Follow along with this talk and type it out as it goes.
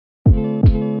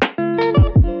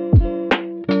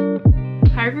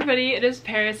everybody, it is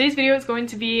Paris. Today's video is going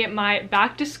to be my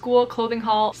back to school clothing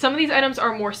haul. Some of these items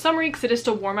are more summery because it is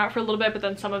still warm out for a little bit, but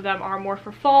then some of them are more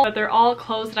for fall. But they're all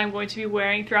clothes that I'm going to be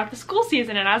wearing throughout the school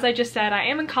season. And as I just said, I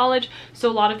am in college, so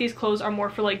a lot of these clothes are more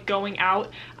for like going out,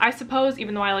 I suppose,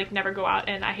 even though I like never go out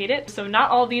and I hate it. So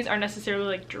not all of these are necessarily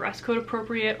like dress code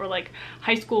appropriate or like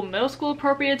high school, middle school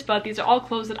appropriate, but these are all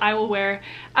clothes that I will wear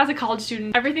as a college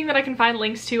student. Everything that I can find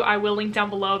links to, I will link down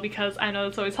below because I know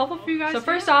it's always helpful for you guys. So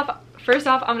first off,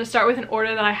 I'm going to start with an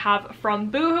order that I have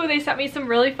from BOOHOO. They sent me some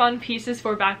really fun pieces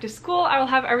for back to school. I will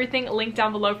have everything linked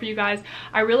down below for you guys.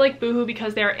 I really like BOOHOO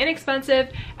because they are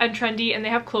inexpensive and trendy, and they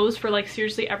have clothes for like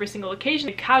seriously every single occasion.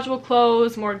 They have casual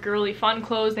clothes, more girly fun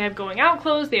clothes, they have going out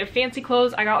clothes, they have fancy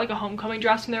clothes. I got like a homecoming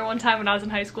dress from there one time when I was in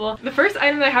high school. The first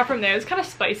item that I have from there is kind of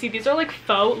spicy. These are like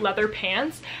faux leather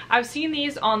pants. I've seen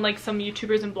these on like some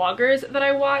YouTubers and bloggers that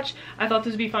I watch. I thought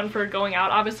this would be fun for going out.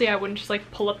 Obviously I wouldn't just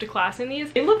like pull up to class in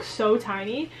these. They look so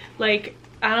tiny. Like,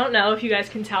 I don't know if you guys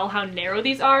can tell how narrow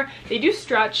these are. They do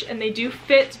stretch and they do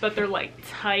fit, but they're like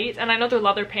tight. And I know they're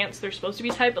leather pants, they're supposed to be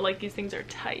tight, but like these things are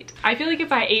tight. I feel like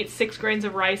if I ate 6 grains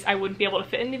of rice, I wouldn't be able to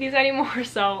fit into these anymore,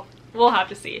 so we'll have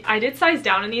to see. I did size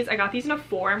down in these. I got these in a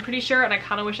 4, I'm pretty sure, and I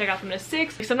kind of wish I got them in a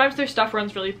 6. Like, sometimes their stuff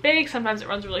runs really big, sometimes it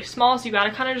runs really small, so you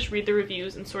gotta kind of just read the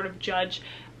reviews and sort of judge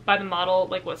by the model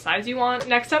like what size you want.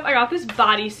 Next up, I got this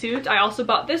bodysuit. I also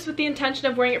bought this with the intention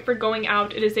of wearing it for going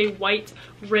out. It is a white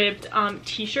ribbed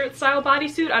t-shirt style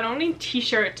bodysuit. I don't need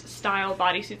t-shirt style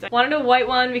bodysuits. I wanted a white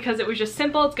one because it was just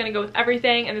simple. It's gonna go with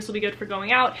everything and this will be good for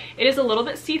going out. It is a little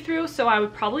bit see-through, so I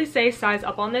would probably say size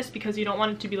up on this because you don't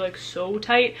want it to be like so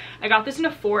tight. I got this in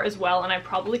a 4 as well, and I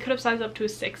probably could have sized up to a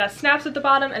 6. That snaps at the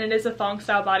bottom, and it is a thong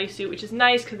style bodysuit, which is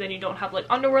nice because then you don't have like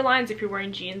underwear lines if you're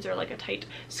wearing jeans or like a tight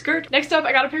skirt. Next up,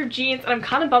 I got a pair of jeans, and I'm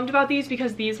kind of bummed about these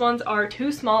because these ones are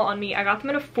too small on me. I got them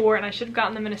in a 4 and I should have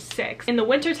gotten them in a 6. In the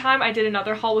winter time, I did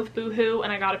another haul with BOOHOO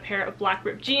and I got a pair of black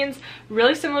ripped jeans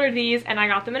really similar to these, and I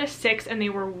got them in a 6 and they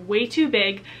were way too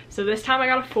big. So this time I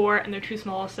got a 4 and they're too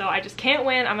small, so I just can't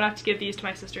win. I'm gonna have to give these to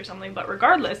my sister or something, but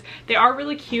regardless, they are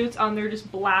really cute. They're just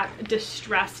black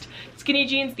distressed skinny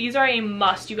jeans. These are a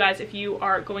must, you guys, if you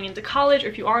are going into college or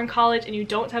if you are in college and you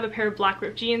don't have a pair of black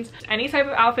ripped jeans. Any type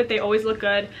of outfit, they always look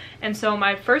good. And so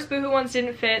my first BOOHOO ones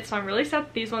didn't fit, so I'm really sad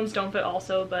that these ones don't fit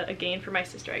also, but a gain for my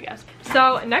sister, I guess.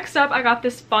 So next up, I got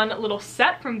this fun little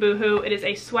set from BOOHOO. It is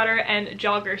a sweater and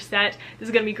jogger set. This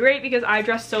is gonna be great because I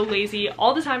dress so lazy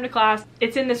all the time to class.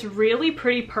 It's in this really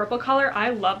pretty purple color. I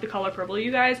love the color purple,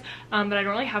 you guys, but I don't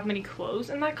really have many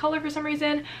clothes in that color for some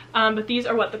reason. But these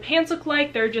are what the pants look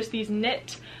like. They're just these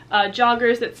knit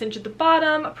joggers that cinch at the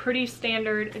bottom, a pretty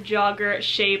standard jogger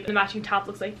shape. The matching top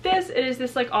looks like this. It is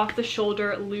this like off the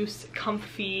shoulder, loose,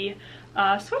 comfy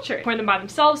sweatshirt. Wear them by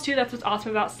themselves too. That's what's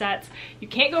awesome about sets. You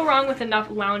can't go wrong with enough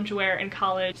loungewear in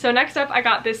college. So next up, I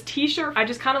got this t-shirt. I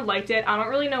just kind of liked it. I don't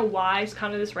really know why. It's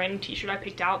kind of this random t-shirt I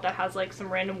picked out that has like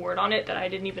some random word on it that I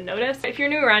didn't even notice. If you're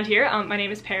new around here, my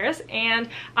name is Paris, and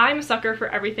I'm a sucker for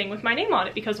everything with my name on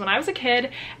it because when I was a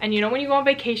kid, and you know when you go on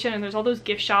vacation and there's all those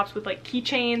gift shops with like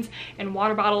keychains and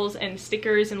water bottles and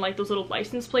stickers and like those little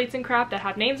license plates and crap that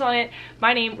have names on it,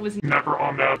 my name was never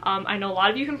on that. I know a lot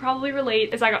of you can probably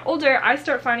relate. As I got older, I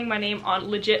start finding my name on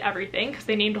legit everything because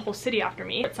they named a whole city after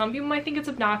me. But some people might think it's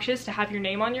obnoxious to have your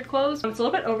name on your clothes. It's a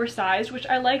little bit oversized, which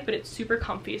I like, but it's super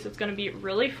comfy, so it's going to be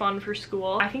really fun for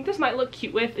school. I think this might look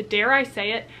cute with, dare I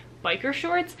say it, biker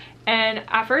shorts. And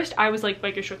at first I was like,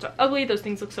 biker shorts are ugly, those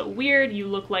things look so weird, you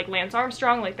look like Lance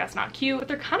Armstrong, like that's not cute, but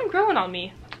they're kind of growing on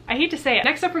me. I hate to say it.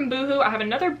 Next up from BOOHOO, I have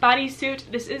another bodysuit.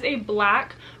 This is a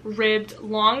black ribbed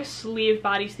long sleeve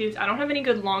bodysuit. I don't have any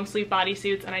good long sleeve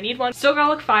bodysuits and I need one. Still gotta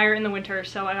look fire in the winter,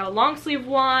 so I got a long sleeve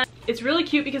one. It's really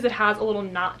cute because it has a little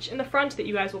notch in the front that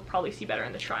you guys will probably see better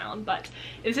in the try on, but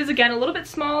this is again a little bit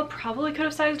small. Probably could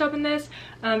have sized up in this,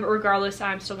 but regardless,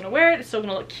 I'm still gonna wear it. It's still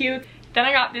gonna look cute. Then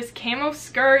I got this camo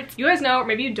skirt. You guys know, or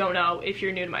maybe you don't know if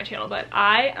you're new to my channel, but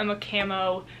I am a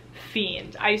camo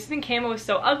fiend. I used to think camo was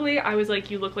so ugly. I was like,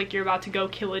 you look like you're about to go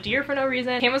kill a deer for no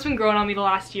reason. Camo's been growing on me the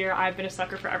last year. I've been a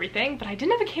sucker for everything, but I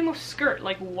didn't have a camo skirt.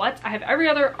 Like, what? I have every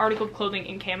other article of clothing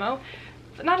in camo,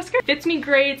 but not a skirt. Fits me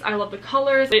great. I love the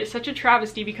colors. It's such a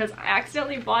travesty because I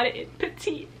accidentally bought it in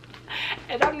petite,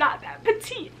 and I'm not that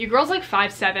petite. Your girl's like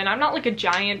 5'7". I'm not like a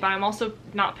giant, but I'm also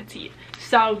not petite.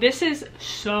 So this is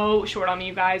so short on me,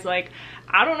 you guys. Like,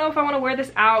 I don't know if I want to wear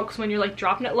this out because when you're like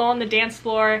dropping it low on the dance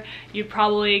floor, you'd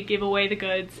probably give away the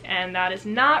goods, and that is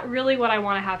not really what I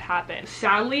want to have happen.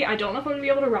 Sadly, I don't know if I'm gonna be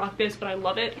able to rock this, but I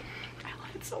love it. I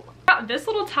love it so much. Got this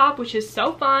little top, which is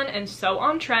so fun and so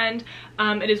on trend.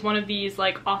 It is one of these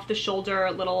like off the shoulder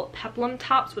little peplum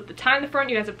tops with the tie in the front.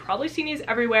 You guys have probably seen these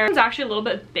everywhere. It's actually a little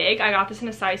bit big. I got this in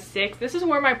a size 6. This is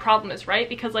where my problem is, right?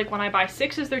 Because like when I buy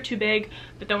 6s, they're too big,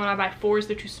 but then when I buy 4s,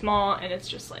 they're too small, and it's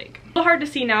just like a little hard to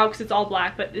see now because it's all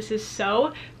black, but this is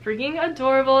so freaking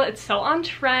adorable. It's so on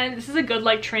trend. This is a good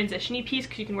like transition-y piece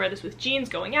because you can wear this with jeans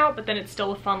going out, but then it's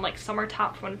still a fun like summer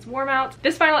top for when it's warm out.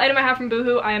 This final item I have from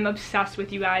Boohoo, I am obsessed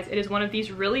with, you guys. It is one of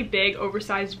these really big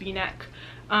oversized v-neck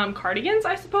cardigans,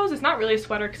 I suppose. It's not really a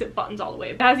sweater because it buttons all the way.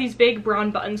 It has these big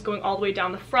brown buttons going all the way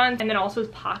down the front, and then also has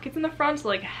pockets in the front, so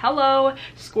like hello,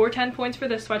 score 10 points for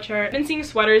this sweatshirt. I've been seeing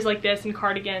sweaters like this and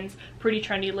cardigans pretty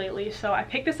trendy lately, so I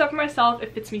picked this up for myself.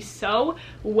 It fits me so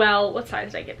well. What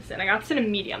size did I get this in? I got this in a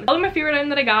medium. Probably my favorite item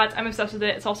that I got. I'm obsessed with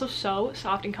it. It's also so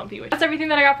soft and comfy. That's everything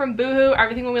that I got from Boohoo.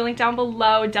 Everything will be linked down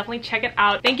below. Definitely check it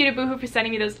out. Thank you to Boohoo for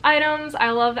sending me those items.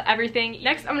 I love everything.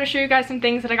 Next, I'm going to show you guys some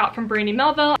things that I got from Brandy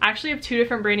Melville. I actually have 2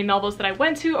 different Brandy Melvilles that I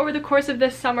went to over the course of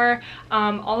this summer,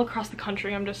 all across the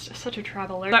country. I'm just such a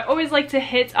traveler. I always like to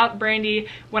hit up Brandy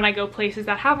when I go places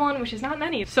that have one, which is not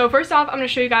many. So first off, I'm going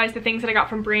to show you guys the things that I got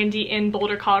from Brandy in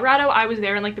Boulder, Colorado. I was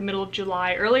there in like the middle of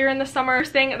July earlier in the summer.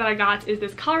 First thing that I got is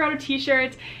this Colorado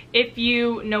t-shirt. If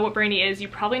you know what Brandy is, you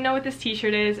probably know what this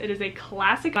t-shirt is. It is a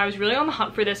classic. I was really on the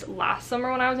hunt for this last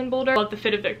summer when I was in Boulder. I love the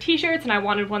fit of their t-shirts, and I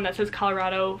wanted one that says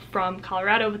Colorado from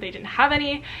Colorado, but they didn't have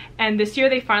any. And this year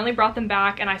they finally brought them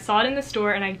back, and I saw it in the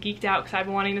store and I geeked out because I've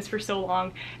been wanting this for so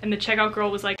long. And the checkout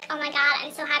girl was like, oh my god,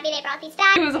 I'm so happy they brought these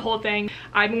back. It was a whole thing.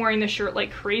 I've been wearing this shirt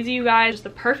like crazy, you guys. Just the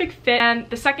perfect fit. And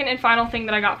the second and final thing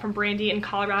that I got from Brandy in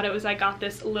Colorado is I got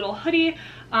this little hoodie.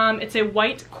 It's a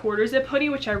white quarter zip hoodie,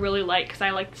 which I really like because I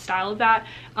like the style of that.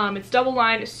 It's double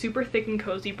lined, super thick and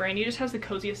cozy. Brandy just has the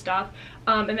coziest stuff.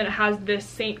 And then it has this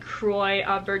St. Croix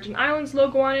Virgin Islands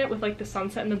logo on it with like the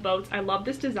sunset and the boats. I love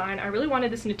this design. I really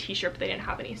wanted this in a t-shirt, but they didn't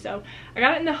have any. So I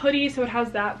got it in the hoodie, so it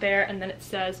has that there, and then it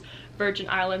says Virgin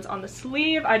Islands on the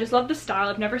sleeve. I just love the style.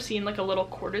 I've never seen like a little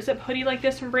quarter zip hoodie like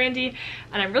this from Brandy,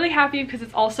 and I'm really happy because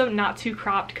it's also not too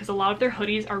cropped, because a lot of their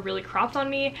hoodies are really cropped on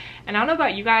me, and I don't know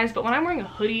about you guys, but when I'm wearing a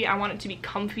hoodie, I want it to be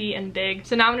comfy and big.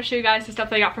 So now I'm going to show you guys the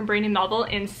stuff that I got from Brandy Melville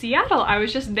in Seattle. I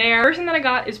was just there. First thing that I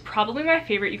got is probably my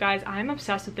favorite, you guys. I'm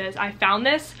obsessed with this. I found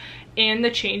this in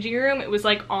the changing room. It was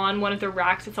like on one of the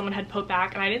racks that someone had put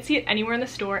back, and I didn't see it anywhere in the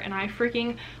store, and I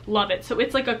freaking love it. So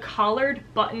it's like a collared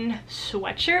button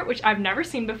sweatshirt, which I've never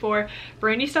seen before.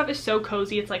 Brandy stuff is so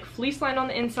cozy. It's like fleece lined on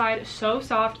the inside, so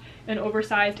soft and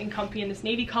oversized and comfy in this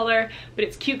navy color, but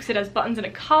it's cute because it has buttons and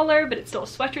a collar, but it's still a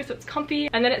sweatshirt, so it's comfy.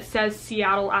 And then it says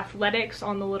Seattle Athletics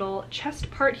on the little chest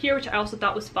part here, which I also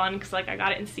thought was fun because like I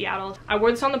got it in Seattle. I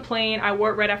wore this on the plane. I wore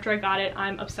it right after I got it.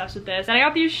 I'm obsessed with this. And I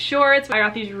got these shorts. I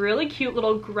got these really cute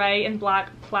little gray and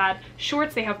black plaid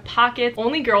shorts. They have pockets.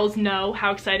 Only girls know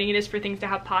how exciting it is for things to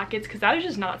have pockets, because that is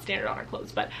just not standard on our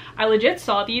clothes. But I legit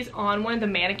saw these on one of the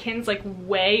mannequins like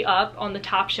way up on the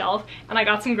top shelf, and I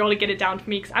got some girl to get it down for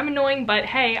me because I'm annoying, but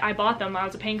hey, I bought them. I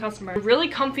was a paying customer. Really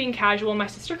comfy and casual. My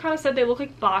sister kind of said they look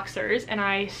like boxers, and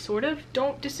I sort of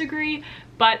don't disagree,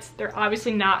 but they're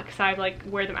obviously not because I like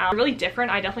wear them out. They're really different.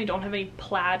 I definitely don't have any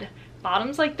plaid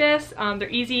bottoms like this. They're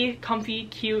easy, comfy,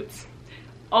 cute,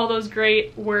 all those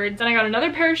great words. Then I got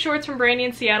another pair of shorts from Brandy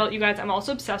in Seattle. You guys, I'm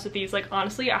also obsessed with these. Like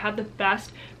honestly, I had the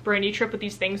best Brandy trip with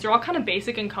these things. They're all kind of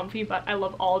basic and comfy, but I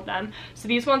love all of them. So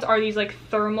these ones are these like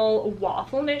thermal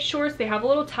waffle knit shorts. They have a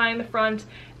little tie in the front,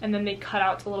 and then they cut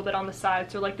out a little bit on the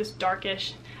sides. They're like this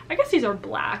darkish, I guess these are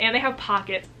black, and they have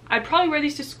pockets. I'd probably wear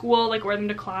these to school, like wear them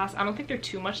to class. I don't think they're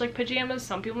too much like pajamas.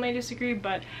 Some people may disagree,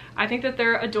 but I think that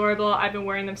they're adorable. I've been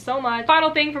wearing them so much.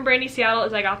 Final thing from Brandy Seattle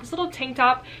is I got this little tank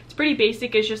top. It's pretty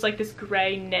basic. It's just like this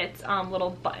gray knit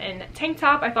little button tank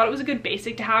top. I thought it was a good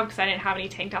basic to have because I didn't have any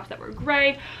tank tops that were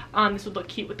gray. This would look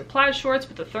cute with the plaid shorts,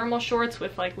 with the thermal shorts,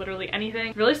 with like literally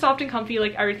anything. Really soft and comfy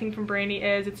like everything from Brandy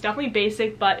is. It's definitely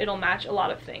basic, but it'll match a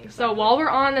lot of things. So while we're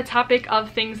on the topic of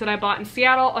things that I bought in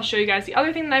Seattle, I'll show you guys the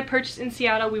other thing that I purchased in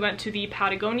Seattle. We went to the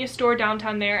Patagonia store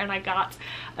downtown there, and I got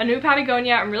a new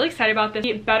Patagonia. I'm really excited about this.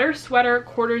 The Better Sweater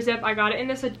quarter zip. I got it in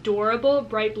this adorable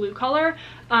bright blue color.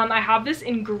 I have this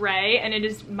in gray, and it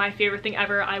is my favorite thing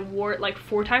ever. I wore it like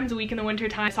 4 times a week in the winter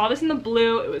time. I saw this in the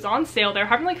blue. It was on sale. They're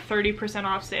having like 30%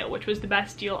 off sale, which was the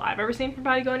best deal I've ever seen from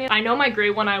Patagonia. I know my gray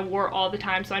one I wore all the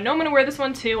time, so I know I'm gonna wear this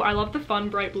one too. I love the fun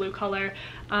bright blue color.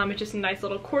 It's just a nice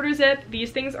little quarter zip.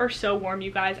 These things are so warm,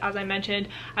 you guys. As I mentioned,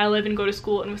 I live and go to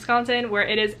school in Wisconsin, where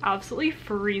it is absolutely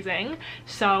freezing,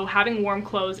 so having warm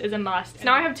clothes is a must. So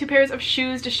now I have two pairs of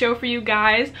shoes to show for you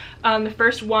guys. The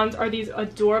first ones are these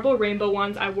adorable rainbow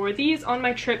ones. I wore these on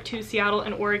my trip to Seattle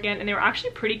and Oregon, and they were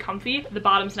actually pretty comfy. The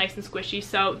bottom's nice and squishy.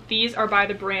 So these are by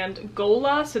the brand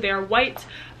Gola. So they are white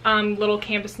little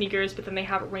canvas sneakers, but then they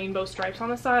have rainbow stripes on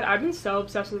the side. I've been so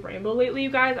obsessed with rainbow lately,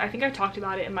 you guys. I think I talked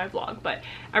about it in my vlog, but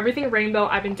everything rainbow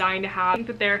I've been dying to have. I think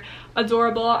that they're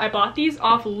adorable. I bought these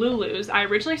off Lulu's. I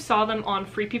originally saw them on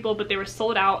Free People, but they were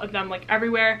sold out of them like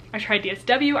everywhere. I tried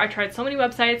DSW, I tried so many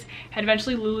websites, and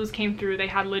eventually Lulu's came through. They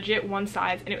had legit one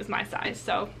size, and it was my size,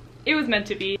 so it was meant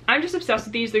to be. I'm just obsessed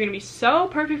with these. They're gonna be so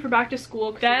perfect for back to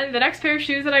school. Then the next pair of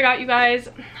shoes that I got, you guys,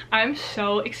 I'm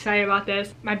so excited about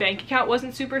this. My bank account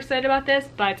wasn't super excited about this,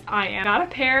 but I am. Got a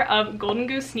pair of Golden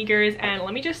Goose sneakers, and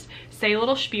let me just say a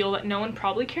little spiel that no one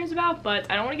probably cares about, but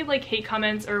I don't want to get like hate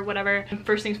comments or whatever.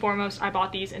 First things foremost, I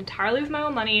bought these entirely with my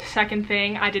own money. Second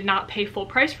thing, I did not pay full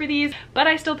price for these, but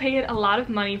I still paid a lot of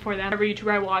money for them. Every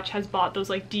YouTuber I watch has bought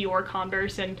those like Dior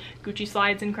Converse and Gucci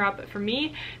slides and crap, but for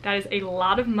me, that is a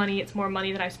lot of money. It's more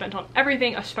money than I've spent on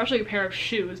everything, especially a pair of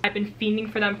shoes. I've been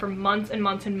fiending for them for months and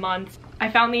months and months.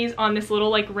 I found these on this little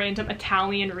like random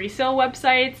Italian resale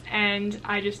websites, and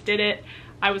I just did it.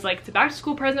 I was like, it's a back to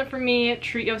school present for me,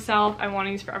 treat yourself. I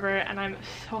wanted these forever, and I'm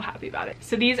so happy about it.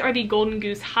 So these are the Golden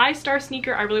Goose High Star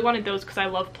sneaker. I really wanted those because I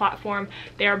love platform.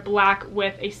 They are black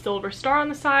with a silver star on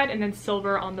the side and then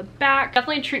silver on the back.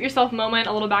 Definitely a treat yourself moment,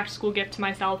 a little back to school gift to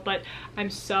myself, but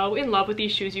I'm so in love with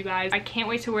these shoes, you guys. I can't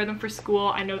wait to wear them for school.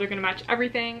 I know they're gonna match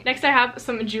everything. Next, I have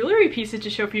some jewelry pieces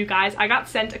to show for you guys. I got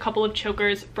sent a couple of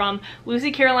chokers from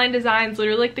Lucy Caroline Designs,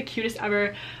 literally like the cutest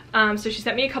ever. So she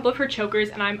sent me a couple of her chokers,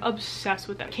 and I'm obsessed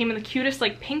with them. Came in the cutest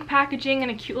like pink packaging and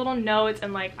a cute little note,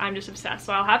 and like I'm just obsessed.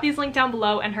 So I'll have these linked down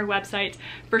below and her website.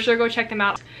 For sure, go check them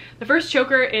out. The first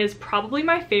choker is probably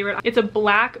my favorite. It's a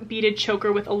black beaded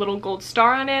choker with a little gold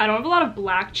star on it. I don't have a lot of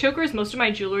black chokers. Most of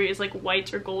my jewelry is like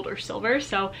white or gold or silver,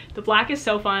 so the black is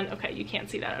so fun. Okay, you can't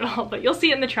see that at all, but you'll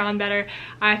see it in the Tron better.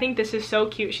 I think this is so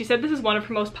cute. She said this is one of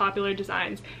her most popular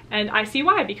designs, and I see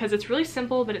why, because it's really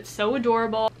simple, but it's so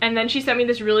adorable. And then she sent me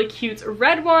this really cute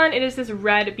red one. It is this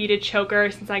red beaded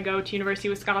choker. Since I go to University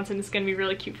of Wisconsin, it's gonna be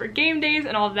really cute for game days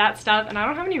and all of that stuff, and I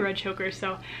don't have any red chokers,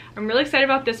 so I'm really excited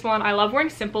about this one. I love wearing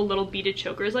simple little beaded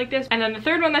chokers like this. And then the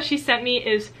third one that she sent me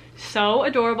is so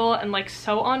adorable and like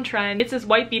so on trend. It's this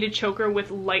white beaded choker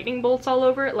with lightning bolts all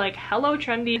over it. Like, hello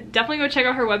trendy. Definitely go check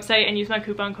out her website and use my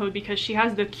coupon code, because she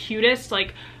has the cutest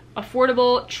like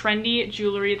affordable trendy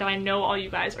jewelry that I know all you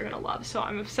guys are gonna love. So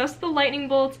I'm obsessed with the lightning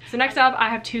bolts. So next up, I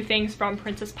have two things from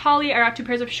Princess Polly. I got two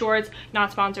pairs of shorts,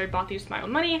 not sponsored, bought these with my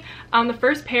own money. The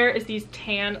first pair is these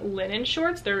tan linen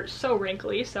shorts. They're so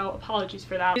wrinkly, so apologies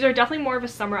for that. These are definitely more of a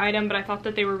summer item, but I thought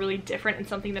that they were really different and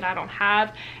something that I don't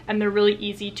have, and they're really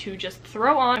easy to just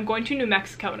throw on. I'm going to New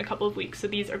Mexico in a couple of weeks, so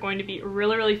these are going to be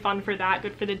really fun for that.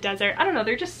 Good for the desert. I don't know,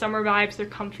 they're just summer vibes. They're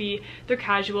comfy, they're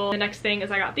casual. The next thing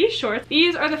is I got these shorts.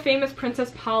 These are the famous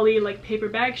Princess Polly like paper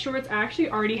bag shorts. I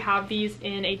actually already have these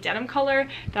in a denim color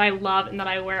that I love and that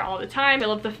I wear all the time. I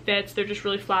love the fits. They're just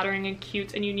really flattering and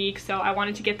cute and unique, so I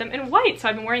wanted to get them in white. So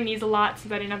I've been wearing these a lot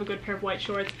since I didn't have a good pair of white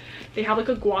shorts. They have like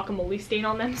a guacamole stain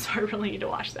on them, so I really need to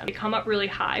wash them. They come up really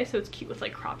high, so it's cute with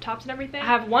like crop tops and everything. I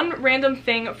have one random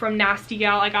thing from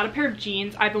NASTYGAL. I got a pair of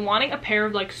jeans. I've been wanting a pair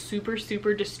of like super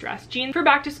distressed jeans for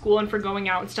back to school and for going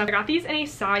out and stuff. I got these in a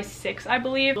size 6, I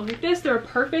believe. Look at this. They're a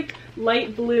perfect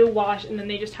light blue wash, and then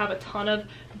they just have a ton of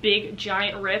big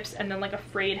giant rips and then like a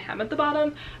frayed hem at the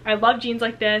bottom. I love jeans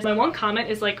like this. My one comment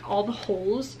is like all the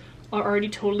holes are already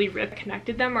totally ripped.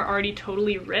 Connected them are already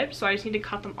totally ripped, so I just need to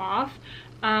cut them off,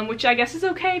 which I guess is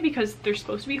okay because they're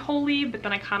supposed to be holy, but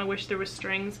then I kind of wish there was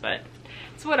strings, but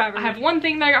it's whatever. I have one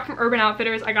thing that I got from Urban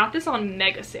Outfitters. I got this on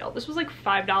mega sale. This was like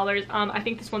 $5. I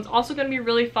think this one's also going to be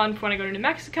really fun for when I go to New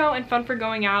Mexico and fun for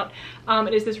going out.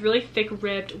 It is this really thick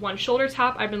ribbed one shoulder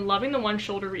top. I've been loving the one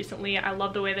shoulder recently. I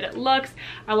love the way that it looks.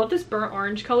 I love this burnt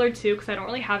orange color too, because I don't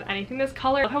really have anything this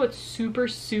color. I love how it's super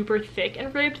thick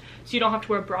and ribbed, so you don't have to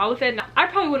wear a bra with it. Now, I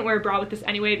probably wouldn't wear a bra with this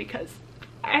anyway because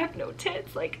I have no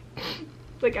tits. Like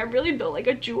I'm really built like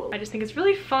a jewel. I just think it's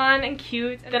really fun and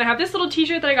cute. And then I have this little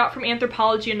t-shirt that I got from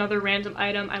Anthropologie, another random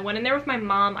item. I went in there with my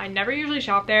mom. I never usually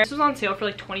shop there. This was on sale for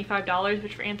like $25,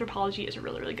 which for Anthropologie is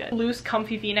really good. Loose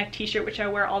comfy v-neck t-shirt, which I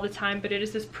wear all the time, but it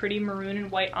is this pretty maroon and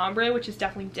white ombre, which is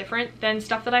definitely different than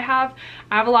stuff that I have.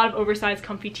 I have a lot of oversized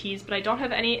comfy tees, but I don't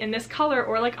have any in this color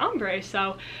or like ombre,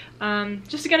 so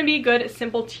just gonna be a good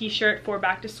simple t-shirt for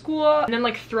back to school, and then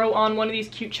like throw on one of these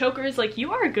cute chokers. Like,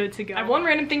 you are good to go. I have one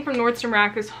random thing from Nordstrom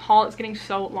Rack. This haul is getting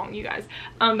so long, you guys,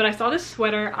 but I saw this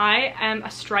sweater. I am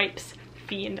a stripes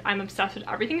fiend. I'm obsessed with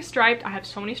everything striped. I have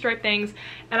so many striped things,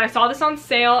 and I saw this on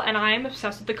sale and I am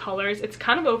obsessed with the colors. It's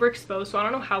kind of overexposed, so I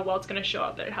don't know how well it's going to show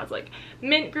up. That it has like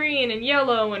mint green and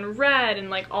yellow and red and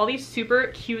like all these super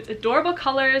cute, adorable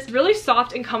colors. Really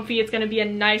soft and comfy. It's going to be a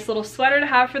nice little sweater to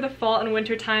have for the fall and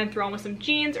winter time. Throw on with some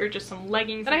jeans or just some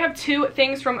leggings. Then I have two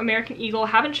things from American Eagle. I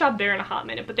haven't shopped there in a hot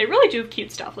minute, but they really do have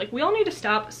cute stuff. Like, we all need to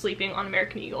stop sleeping on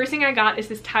American Eagle. First thing I got is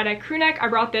this tie-dye crew neck. I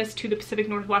brought this to the Pacific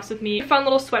Northwest with me. A fun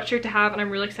little sweatshirt to have, and I'm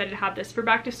really excited to have this for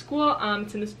back to school.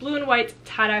 It's in this blue and white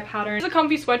tie-dye pattern. It's a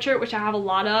comfy sweatshirt, which I have a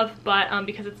lot of, but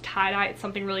because it's tie-dye, it's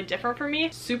something really different for me.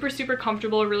 Super, super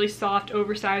comfortable, really soft,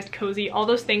 oversized, cozy, all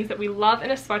those things that we love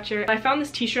in a sweatshirt. I found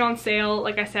this t-shirt on sale.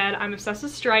 Like I said, I'm obsessed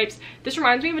with stripes. This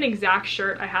reminds me of an exact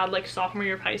shirt I had like sophomore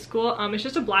year of high school. It's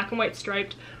just a black and white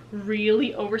striped,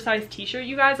 really oversized t-shirt,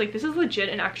 you guys. Like, this is legit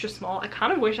an extra small. I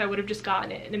kind of wish I would have just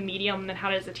gotten it in a medium and then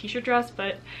had it as a t-shirt dress,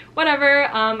 but whatever.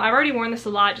 I've already worn this a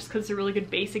lot just because it's a really good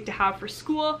basic to have for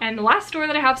school. And the last store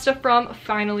that I have stuff from,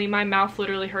 finally, my mouth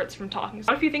literally hurts from talking.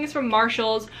 So a few things from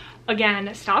Marshall's.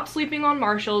 Again, stop sleeping on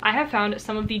Marshalls. I have found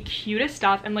some of the cutest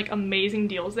stuff and like amazing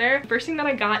deals there. The first thing that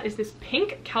I got is this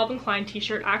pink Calvin Klein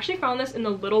t-shirt. I actually found this in the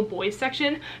little boys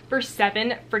section for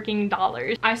 $7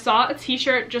 freaking. I saw a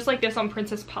t-shirt just like this on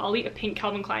Princess Polly, a pink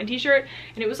Calvin Klein t-shirt,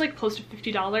 and it was like close to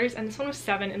 $50, and this one was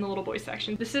 $7 in the little boys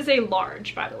section. This is a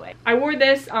large, by the way. I wore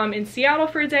this in Seattle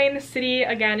for a day in the city.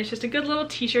 Again, it's just a good little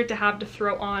t-shirt to have to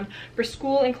throw on for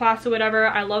school and class or whatever.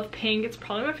 I love pink. It's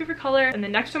probably my favorite color. And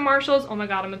then next to Marshalls, oh my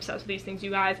god, I'm obsessed with these things, you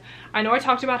guys. I know I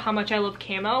talked about how much I love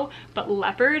camo, but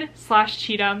leopard slash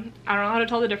cheetah, I don't know how to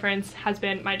tell the difference, has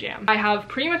been my jam. I have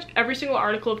pretty much every single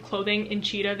article of clothing in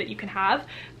cheetah that you can have,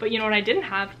 but you know what I didn't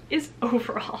have is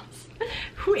overalls.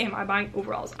 Who am I buying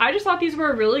overalls? I just thought these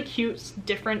were a really cute,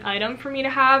 different item for me to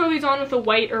have. Throw these on with a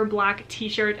white or black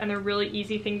t-shirt, and they're a really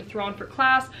easy thing to throw on for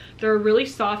class. They're a really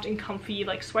soft and comfy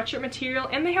like sweatshirt material,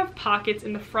 and they have pockets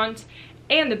in the front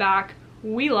and the back.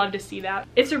 We love to see that.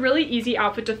 It's a really easy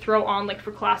outfit to throw on like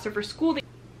for class or for school.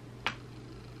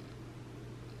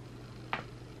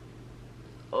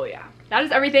 Oh yeah. That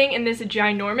is everything in this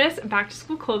ginormous back to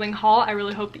school clothing haul. I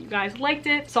really hope that you guys liked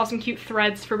it. Saw some cute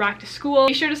threads for back to school.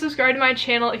 Be sure to subscribe to my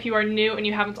channel if you are new and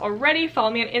you haven't already. Follow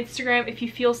me on Instagram if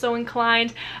you feel so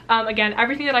inclined. Again,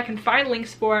 everything that I can find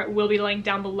links for will be linked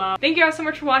down below. Thank you guys so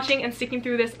much for watching and sticking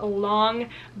through this long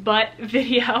butt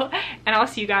video, and I'll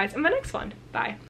see you guys in the next one. Bye.